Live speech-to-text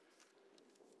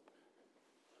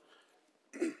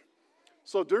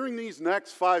So during these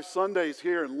next 5 Sundays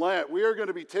here in Lent, we are going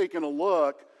to be taking a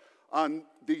look on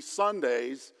these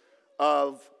Sundays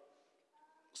of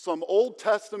some Old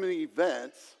Testament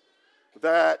events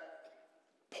that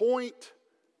point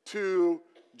to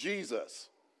Jesus.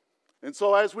 And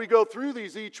so as we go through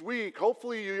these each week,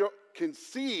 hopefully you can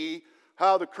see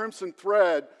how the crimson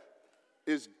thread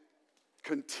is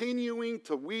continuing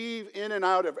to weave in and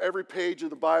out of every page of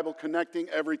the Bible, connecting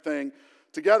everything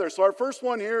together. So our first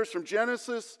one here is from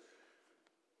Genesis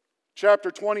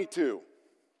chapter 22,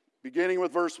 beginning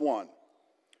with verse 1.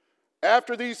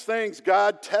 After these things,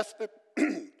 God tested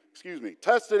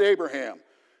Abraham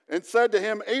and said to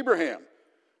him, Abraham.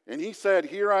 And he said,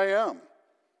 Here I am.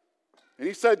 And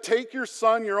he said, Take your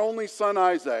son, your only son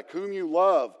Isaac, whom you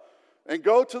love, and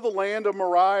go to the land of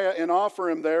Moriah and offer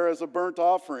him there as a burnt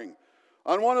offering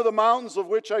on one of the mountains of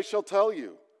which I shall tell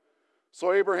you.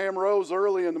 So Abraham rose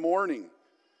early in the morning,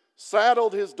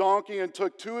 saddled his donkey, and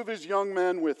took 2 of his young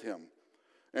men with him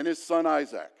and his son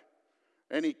Isaac.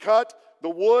 And he cut the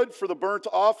wood for the burnt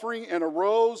offering and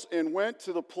arose and went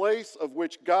to the place of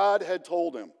which God had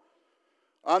told him.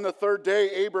 On the 3rd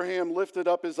day, Abraham lifted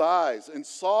up his eyes and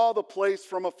saw the place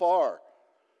from afar.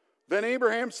 Then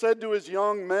Abraham said to his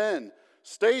young men,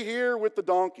 Stay here with the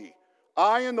donkey.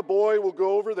 I and the boy will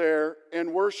go over there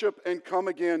and worship and come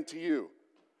again to you.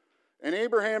 And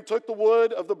Abraham took the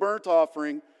wood of the burnt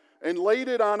offering and laid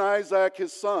it on Isaac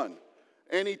his son.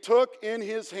 And he took in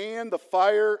his hand the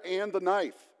fire and the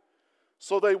knife.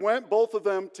 So they went both of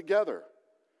them together.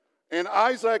 And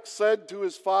Isaac said to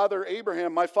his father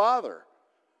Abraham, My father.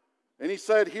 And he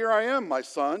said, Here I am, my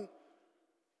son.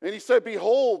 And he said,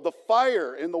 Behold, the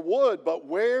fire and the wood, but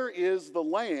where is the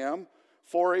lamb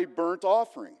for a burnt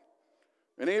offering?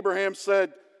 And Abraham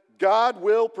said, God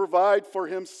will provide for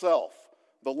himself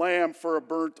the lamb for a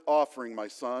burnt offering, my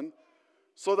son.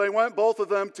 So they went both of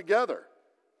them together.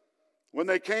 When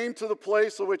they came to the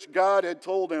place of which God had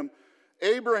told him,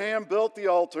 Abraham built the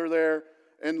altar there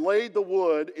and laid the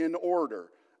wood in order,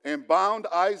 and bound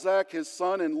Isaac his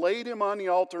son and laid him on the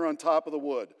altar on top of the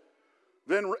wood.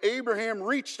 Then Abraham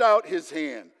reached out his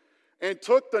hand and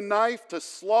took the knife to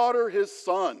slaughter his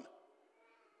son.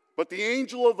 But the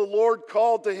angel of the Lord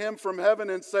called to him from heaven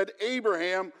and said,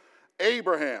 Abraham,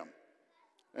 Abraham.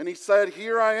 And he said,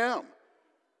 Here I am.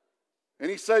 And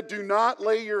he said, Do not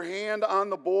lay your hand on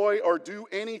the boy or do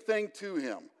anything to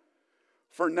him.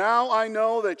 For now I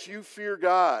know that you fear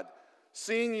God,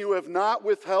 seeing you have not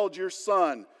withheld your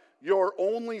son, your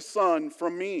only son,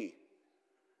 from me.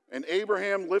 And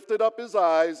Abraham lifted up his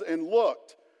eyes and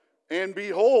looked, and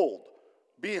behold,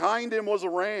 behind him was a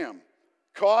ram,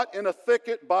 caught in a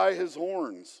thicket by his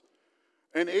horns.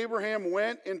 And Abraham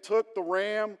went and took the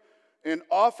ram and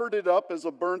offered it up as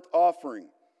a burnt offering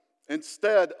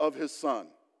instead of his son.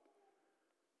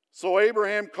 So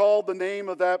Abraham called the name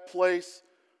of that place,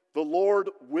 The Lord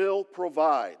will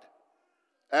provide,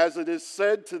 as it is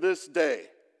said to this day,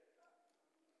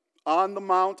 On the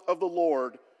mount of the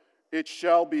Lord it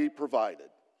shall be provided.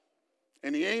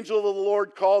 And the angel of the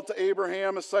Lord called to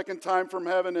Abraham a second time from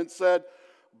heaven and said,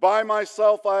 By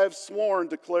myself I have sworn,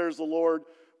 declares the Lord,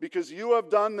 because you have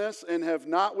done this and have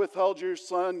not withheld your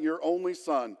son, your only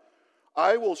son.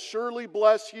 I will surely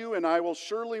bless you, and I will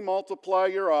surely multiply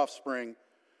your offspring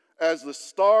as the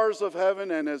stars of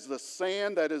heaven and as the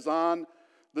sand that is on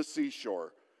the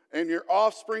seashore. And your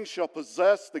offspring shall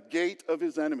possess the gate of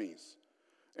his enemies.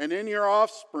 And in your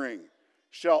offspring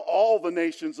shall all the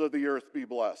nations of the earth be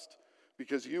blessed,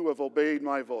 because you have obeyed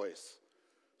my voice.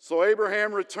 So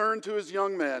Abraham returned to his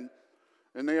young men,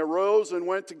 and they arose and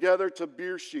went together to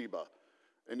Beersheba,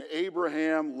 and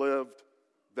Abraham lived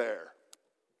there.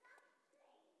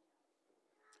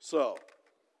 So,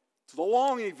 it's a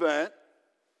long event,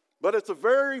 but it's a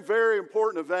very, very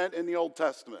important event in the Old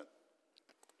Testament.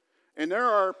 And there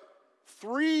are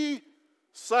 3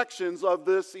 sections of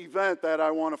this event that I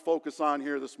want to focus on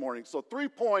here this morning. So 3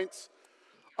 points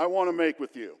I want to make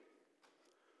with you.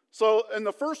 So, and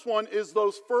the first one is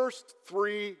those first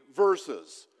 3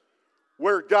 verses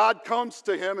where God comes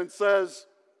to him and says,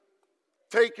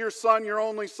 Take your son, your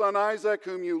only son Isaac,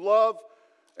 whom you love,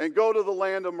 and go to the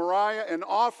land of Moriah and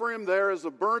offer him there as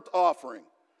a burnt offering.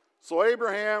 So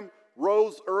Abraham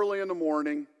rose early in the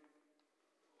morning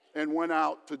and went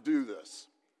out to do this.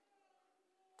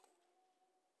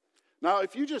 Now,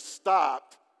 if you just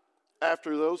stopped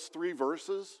after those 3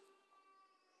 verses,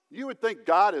 you would think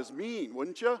God is mean,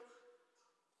 wouldn't you? A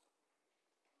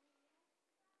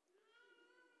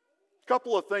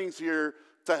couple of things here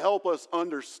to help us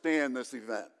understand this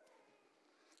event.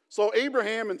 So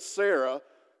Abraham and Sarah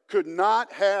could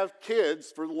not have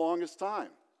kids for the longest time.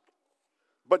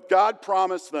 But God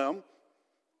promised them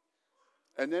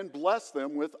and then blessed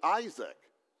them with Isaac,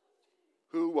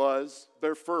 who was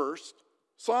their first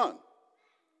son.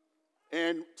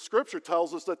 And Scripture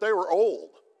tells us that they were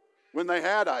old when they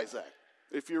had Isaac.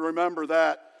 If you remember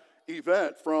that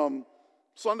event from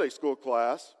Sunday school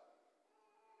class.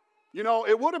 You know,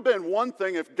 it would have been one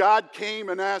thing if God came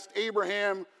and asked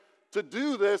Abraham to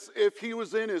do this if he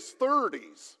was in his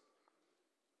 30s.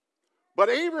 But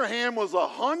Abraham was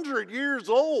 100 years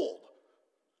old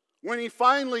when he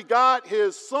finally got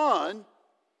his son,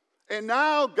 and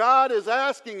now God is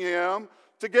asking him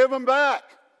to give him back.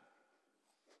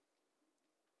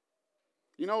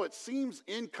 You know, it seems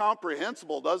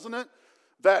incomprehensible, doesn't it?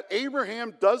 That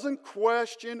Abraham doesn't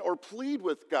question or plead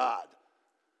with God.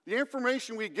 The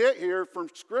information we get here from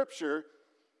Scripture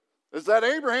is that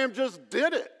Abraham just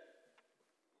did it.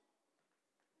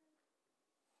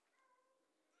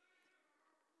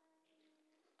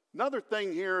 Another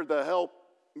thing here to help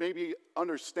maybe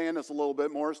understand this a little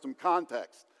bit more is some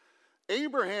context.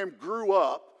 Abraham grew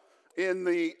up in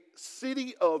the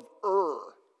city of Ur.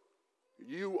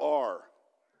 U-R.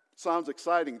 Sounds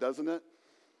exciting, doesn't it?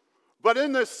 But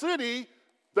in this city,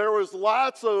 there was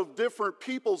lots of different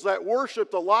peoples that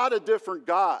worshiped a lot of different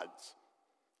gods.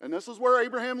 And this is where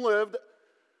Abraham lived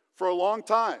for a long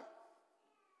time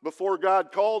before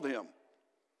God called him.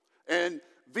 And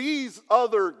these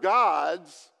other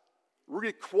gods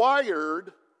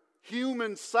required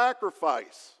human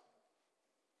sacrifice.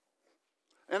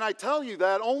 And I tell you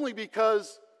that only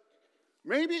because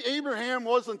maybe Abraham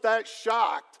wasn't that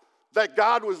shocked that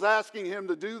God was asking him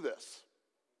to do this.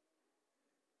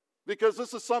 Because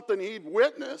this is something he'd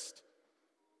witnessed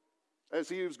as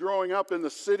he was growing up in the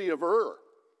city of Ur.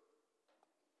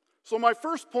 So my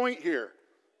first point here,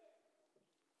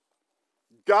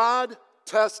 God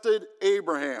tested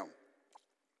Abraham.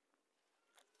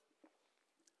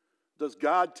 Does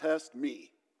God test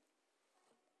me?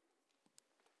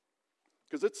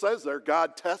 Because it says there,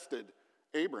 God tested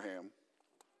Abraham.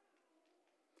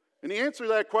 And the answer to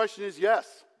that question is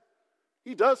yes.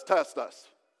 He does test us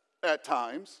at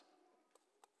times.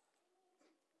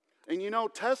 And you know,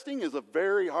 testing is a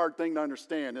very hard thing to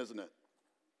understand, isn't it?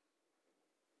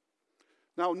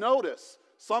 Now notice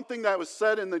something that was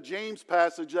said in the James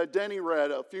passage that Denny read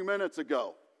a few minutes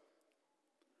ago.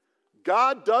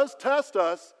 God does test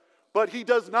us, but he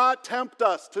does not tempt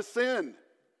us to sin.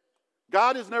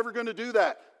 God is never going to do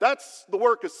that. That's the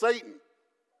work of Satan.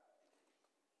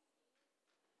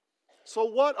 So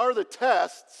what are the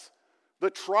tests, the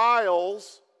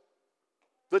trials,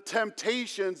 the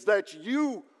temptations that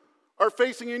you are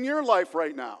facing in your life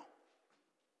right now?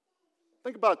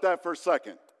 Think about that for a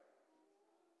second.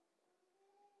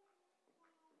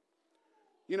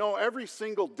 You know, every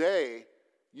single day,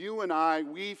 you and I,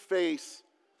 we face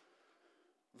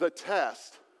the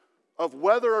test of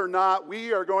whether or not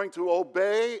we are going to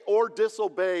obey or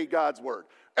disobey God's word.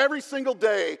 Every single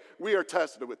day, we are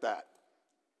tested with that.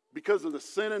 Because of the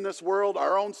sin in this world,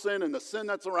 our own sin, and the sin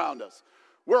that's around us.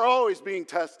 We're always being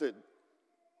tested.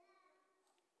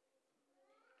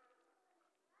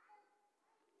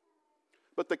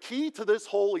 But the key to this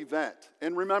whole event,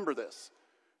 and remember this,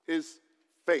 is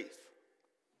faith.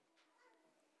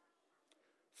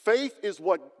 Faith is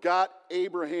what got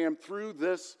Abraham through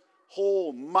this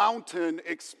whole mountain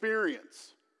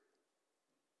experience.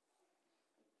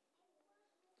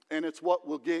 And it's what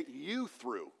will get you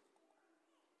through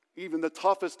even the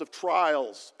toughest of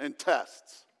trials and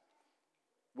tests,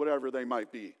 whatever they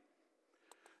might be.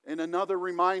 And another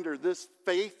reminder, this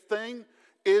faith thing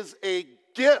is a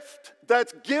gift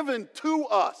that's given to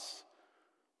us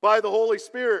by the Holy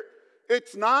Spirit.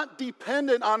 It's not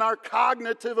dependent on our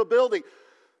cognitive ability.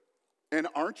 And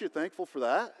aren't you thankful for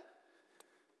that?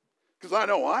 Because I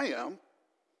know I am.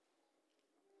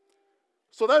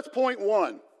 So that's point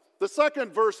one. The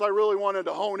second verse I really wanted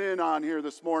to hone in on here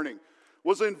this morning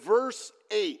was in verse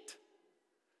 8.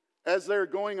 As they're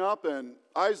going up and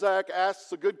Isaac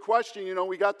asks a good question. You know,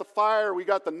 we got the fire, we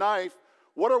got the knife.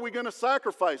 What are we going to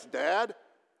sacrifice, Dad?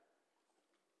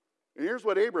 And here's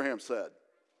what Abraham said.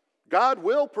 God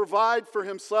will provide for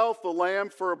himself the lamb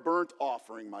for a burnt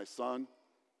offering, my son.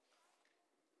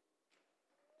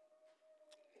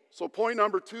 So point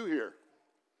number 2 here.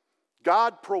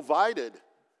 God provided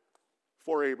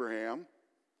for Abraham.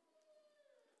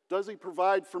 Does he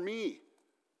provide for me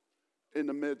in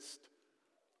the midst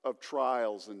of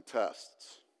trials and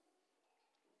tests?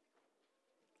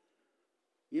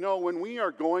 You know, when we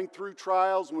are going through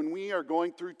trials, when we are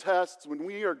going through tests, when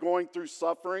we are going through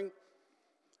suffering,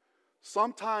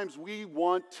 sometimes we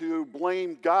want to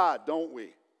blame God, don't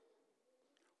we?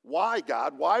 Why,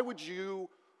 God? Why would you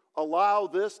allow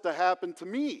this to happen to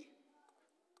me?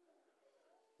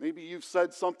 Maybe you've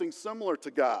said something similar to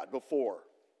God before.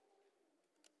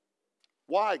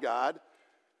 Why, God?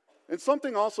 And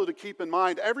something also to keep in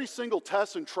mind, every single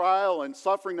test and trial and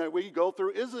suffering that we go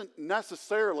through isn't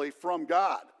necessarily from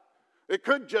God. It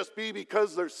could just be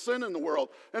because there's sin in the world.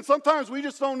 And sometimes we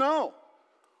just don't know.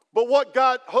 But what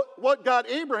got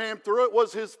Abraham through it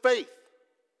was his faith.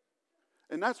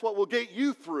 And that's what will get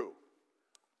you through.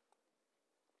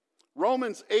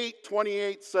 Romans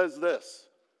 8:28 says this,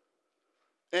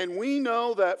 "And we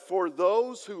know that for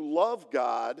those who love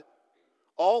God,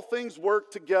 all things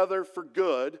work together for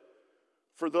good,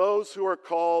 for those who are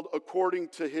called according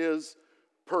to his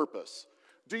purpose."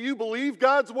 Do you believe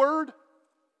God's word?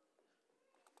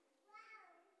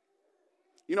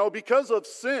 You know, because of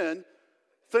sin,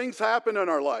 things happen in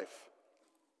our life.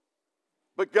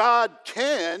 But God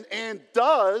can and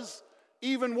does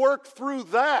even work through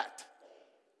that.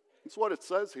 That's what it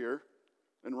says here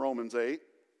in Romans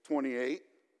 8:28.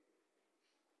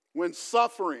 When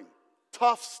suffering,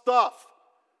 tough stuff,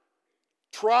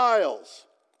 trials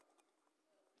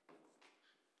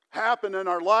happen in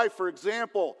our life, for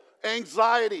example,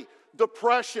 anxiety,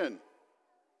 depression,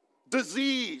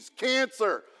 disease,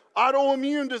 cancer,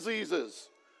 autoimmune diseases,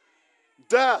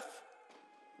 death,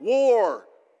 war,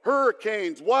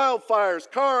 hurricanes, wildfires,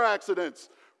 car accidents,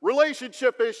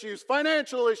 relationship issues,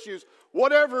 financial issues,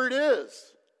 whatever it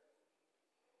is.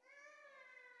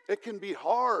 It can be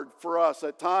hard for us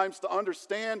at times to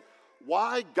understand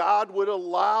why God would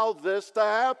allow this to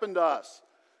happen to us.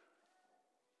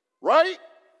 Right?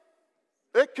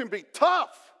 It can be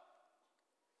tough.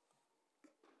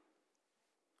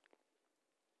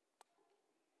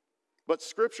 But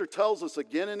Scripture tells us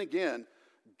again and again,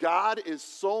 God is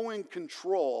so in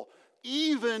control,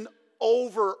 even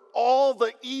over all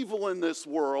the evil in this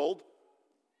world,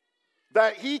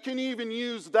 that he can even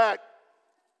use that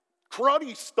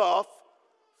cruddy stuff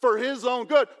for his own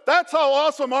good. That's how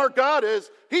awesome our God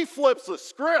is. He flips the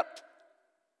script.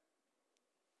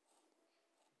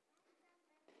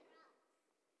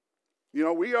 You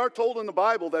know, we are told in the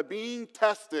Bible that being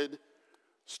tested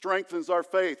strengthens our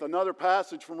faith. Another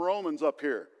passage from Romans up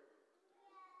here.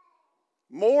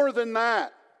 More than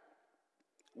that,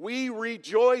 we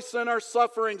rejoice in our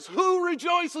sufferings. Who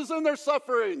rejoices in their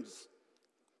sufferings?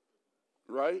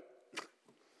 Right?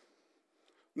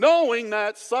 Knowing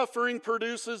that suffering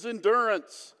produces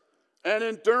endurance, and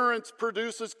endurance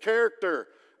produces character,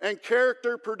 and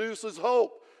character produces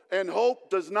hope, and hope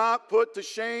does not put to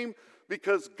shame,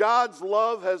 because God's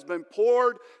love has been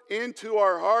poured into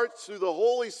our hearts through the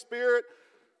Holy Spirit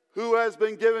who has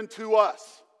been given to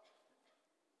us.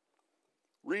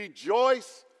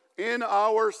 Rejoice in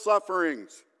our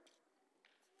sufferings.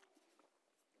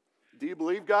 Do you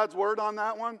believe God's word on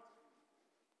that one?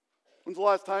 When's the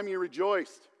last time you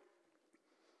rejoiced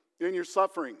in your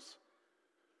sufferings?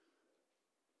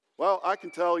 Well, I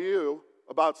can tell you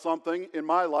about something in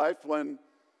my life when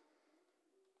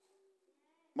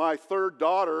my third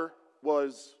daughter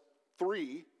was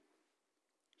 3.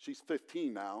 She's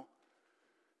 15 now.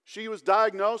 She was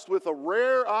diagnosed with a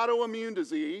rare autoimmune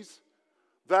disease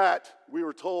that we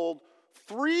were told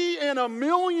 3 in a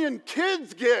million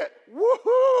kids get.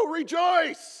 Woohoo!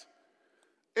 Rejoice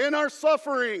in our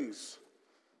sufferings.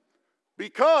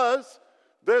 Because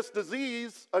this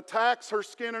disease attacks her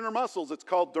skin and her muscles. It's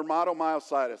called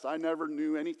dermatomyositis. I never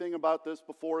knew anything about this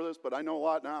before this, but I know a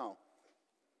lot now.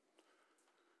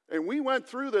 And we went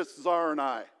through this, Czar and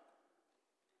I,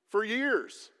 for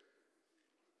years.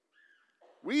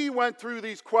 We went through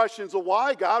these questions of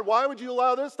why, God? Why would you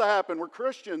allow this to happen? We're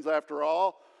Christians, after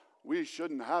all. We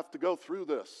shouldn't have to go through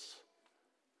this,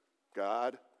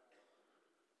 God.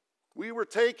 We were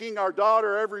taking our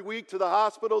daughter every week to the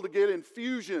hospital to get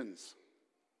infusions,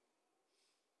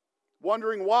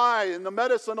 wondering why, and the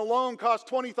medicine alone cost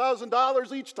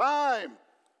 $20,000 each time.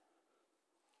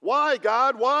 Why,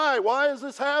 God? Why? Why is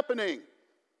this happening?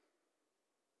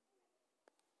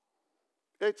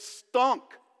 It stunk.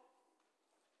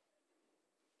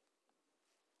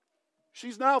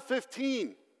 She's now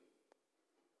 15.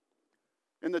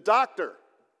 And the doctor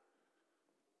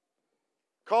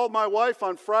called my wife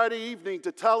on Friday evening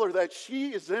to tell her that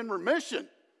she is in remission.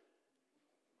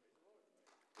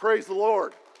 Praise the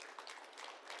Lord.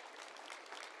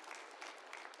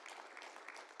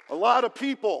 A lot of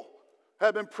people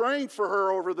have been praying for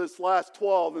her over this last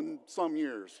 12 and some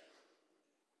years.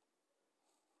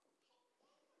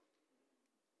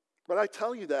 But I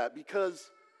tell you that because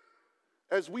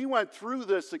as we went through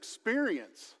this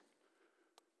experience,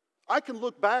 I can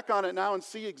look back on it now and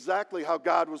see exactly how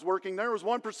God was working. There was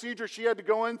one procedure she had to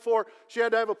go in for. She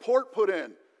had to have a port put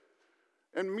in.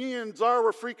 And me and Zara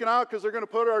were freaking out because they're going to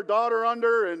put our daughter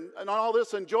under and all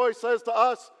this. And Joy says to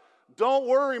us, "Don't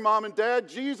worry, Mom and Dad,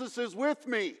 Jesus is with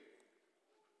me."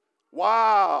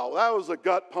 Wow, that was a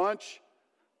gut punch.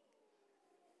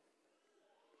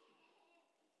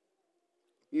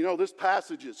 You know, this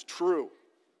passage is true.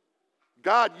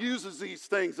 God uses these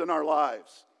things in our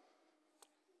lives.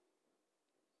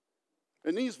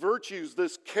 And these virtues,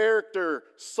 this character,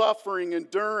 suffering,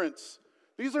 endurance,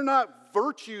 these are not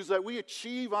virtues that we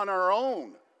achieve on our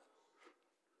own.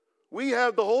 We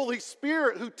have the Holy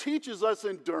Spirit who teaches us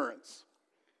endurance.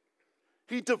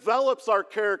 He develops our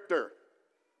character.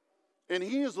 And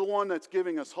He is the one that's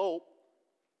giving us hope.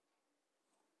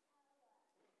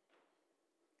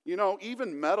 You know,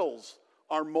 even metals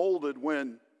are molded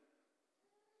when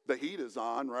the heat is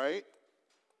on, right?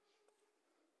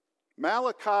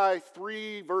 Malachi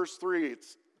 3, verse 3.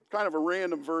 It's kind of a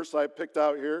random verse I picked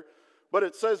out here. But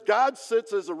it says, God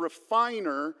sits as a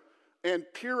refiner and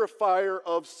purifier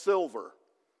of silver.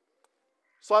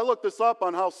 So I looked this up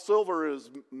on how silver is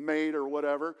made or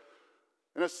whatever.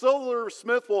 And a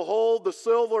silversmith will hold the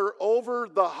silver over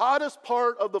the hottest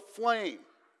part of the flame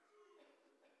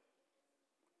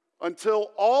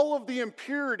until all of the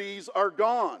impurities are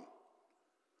gone.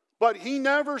 But he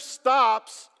never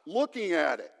stops looking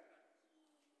at it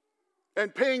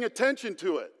and paying attention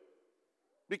to it,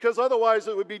 because otherwise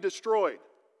it would be destroyed.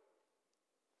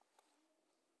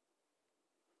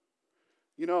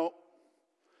 You know,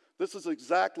 this is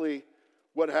exactly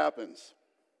what happens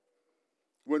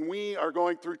when we are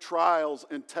going through trials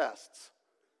and tests.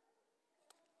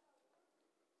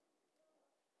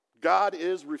 God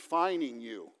is refining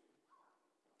you.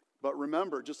 But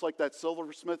remember, just like that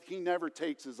silversmith, He never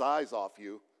takes His eyes off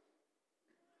you.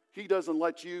 He doesn't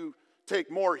let you take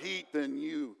more heat than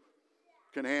you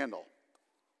can handle.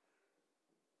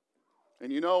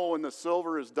 And you know, when the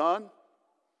silver is done,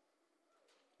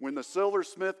 when the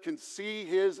silversmith can see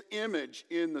his image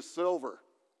in the silver,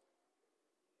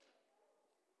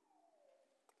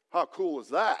 how cool is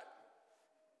that?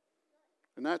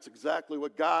 And that's exactly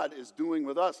what God is doing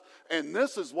with us. And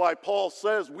this is why Paul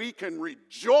says we can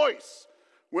rejoice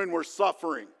when we're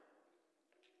suffering,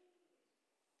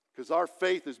 because our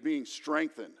faith is being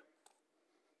strengthened.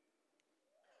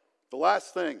 The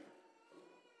last thing,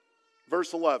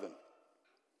 verse 11.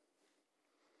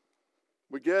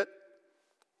 We get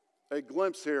a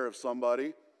glimpse here of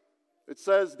somebody. It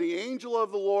says, the angel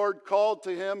of the Lord called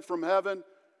to him from heaven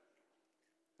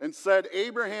and said,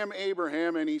 Abraham,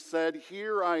 Abraham, and he said,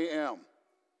 here I am.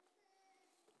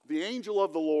 The angel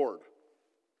of the Lord.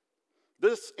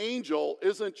 This angel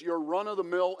isn't your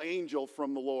run-of-the-mill angel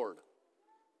from the Lord.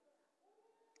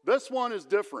 This one is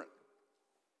different.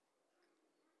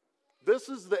 This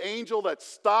is the angel that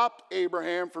stopped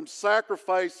Abraham from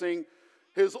sacrificing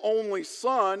his only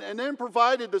son and then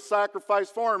provided the sacrifice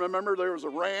for him. Remember, there was a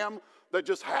ram that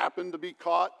just happened to be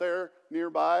caught there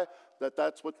nearby,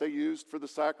 that's what they used for the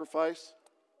sacrifice.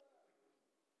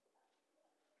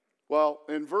 Well,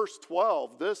 in verse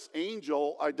 12, this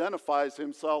angel identifies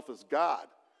himself as God.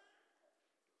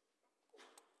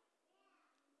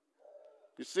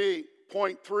 You see,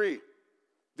 point 3,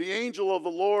 the angel of the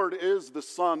Lord is the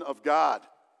Son of God,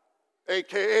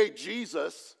 a.k.a.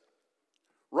 Jesus.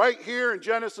 Right here in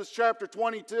Genesis chapter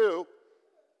 22,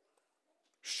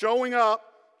 showing up.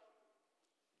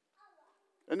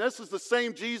 And this is the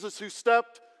same Jesus who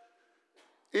stepped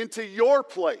into your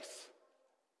place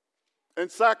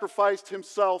and sacrificed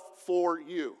himself for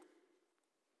you.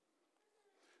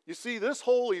 You see, this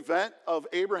whole event of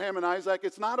Abraham and Isaac,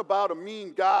 it's not about a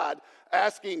mean God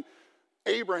asking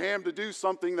Abraham to do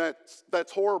something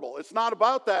that's horrible. It's not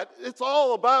about that. It's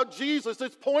all about Jesus.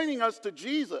 It's pointing us to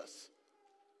Jesus.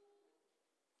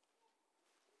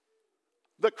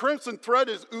 The crimson thread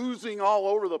is oozing all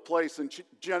over the place in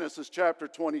Genesis chapter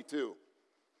 22.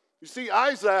 You see,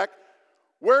 Isaac,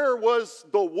 where was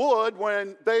the wood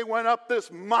when they went up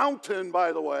this mountain,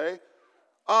 by the way,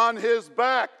 on his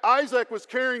back? Isaac was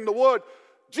carrying the wood.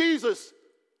 Jesus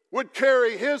would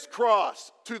carry his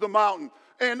cross to the mountain.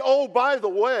 And oh, by the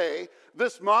way,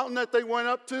 this mountain that they went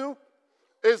up to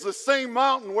is the same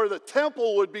mountain where the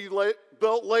temple would be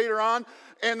built later on,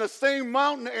 and the same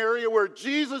mountain area where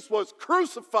Jesus was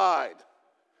crucified.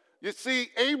 You see,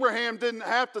 Abraham didn't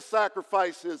have to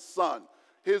sacrifice his son,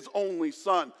 his only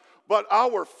son. But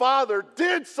our Father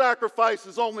did sacrifice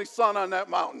his only son on that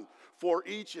mountain for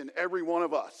each and every one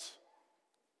of us.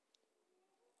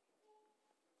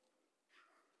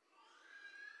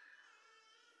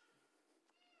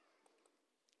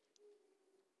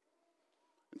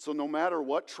 And so no matter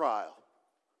what trial,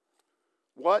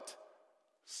 what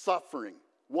suffering,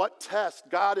 what test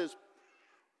God is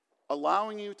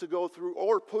allowing you to go through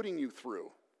or putting you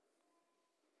through.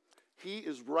 He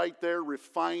is right there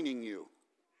refining you.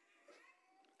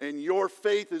 And your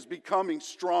faith is becoming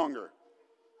stronger.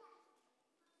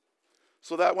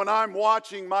 So that when I'm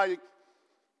watching my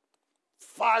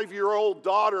 5-year-old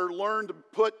daughter learn to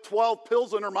put 12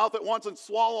 pills in her mouth at once and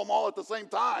swallow them all at the same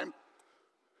time,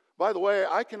 by the way,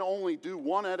 I can only do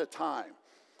one at a time.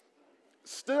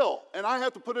 Still, and I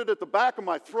have to put it at the back of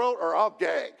my throat or I'll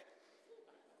gag.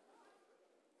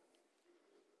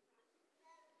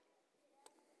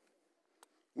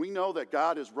 We know that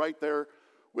God is right there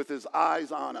with his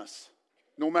eyes on us,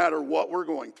 no matter what we're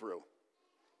going through.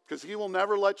 Because he will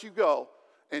never let you go,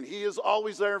 and he is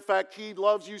always there. In fact, he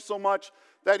loves you so much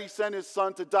that he sent his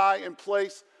son to die in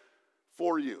place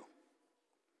for you.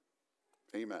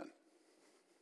 Amen.